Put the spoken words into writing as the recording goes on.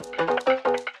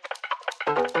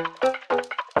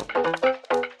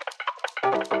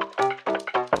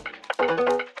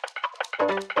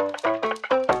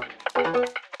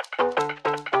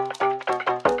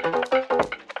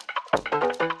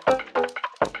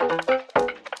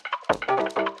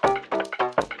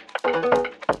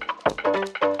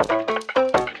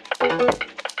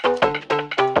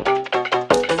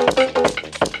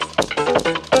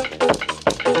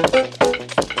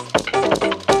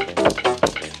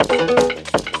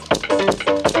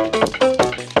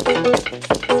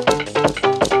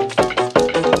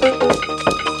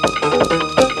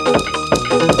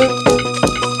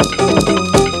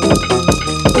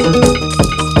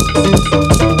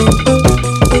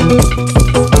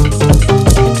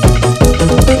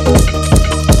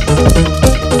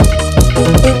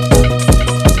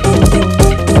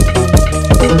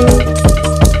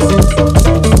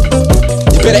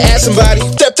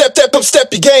Come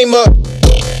step your game up.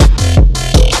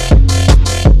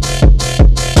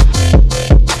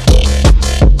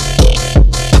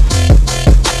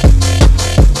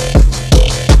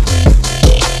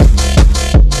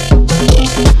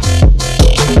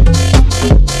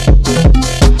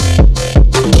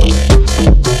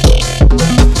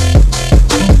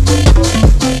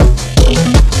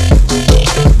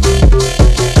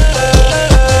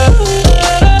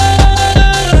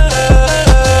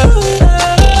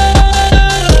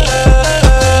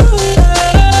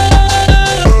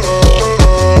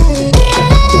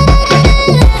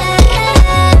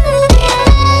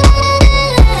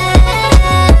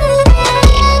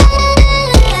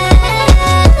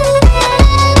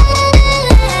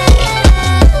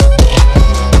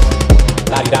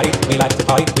 We like to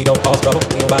party, we don't cause trouble.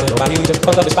 We nobody, we just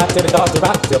put up the spot till the dogs are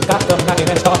out. Till the cops come knocking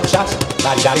and start the shots.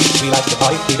 Daddy, we like to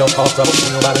party, we don't cause trouble. We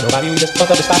nobody, we just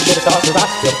put up the spot till the dogs are out.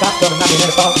 Till the cops come knocking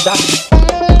and start the shots.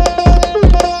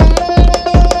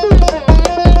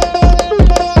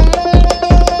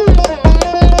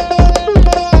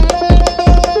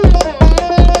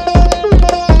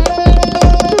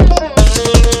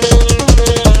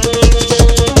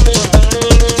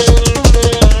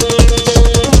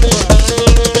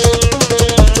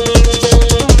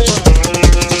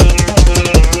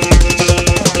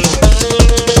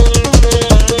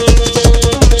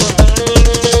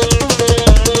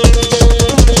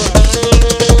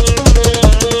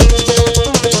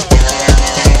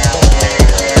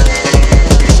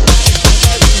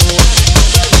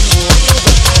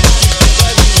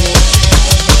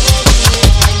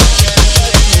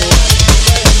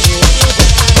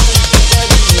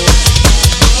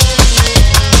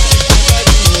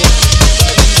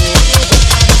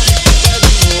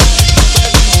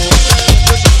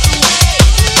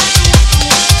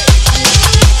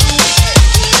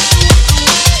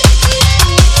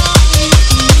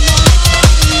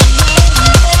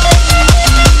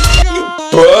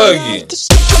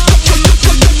 Bugging.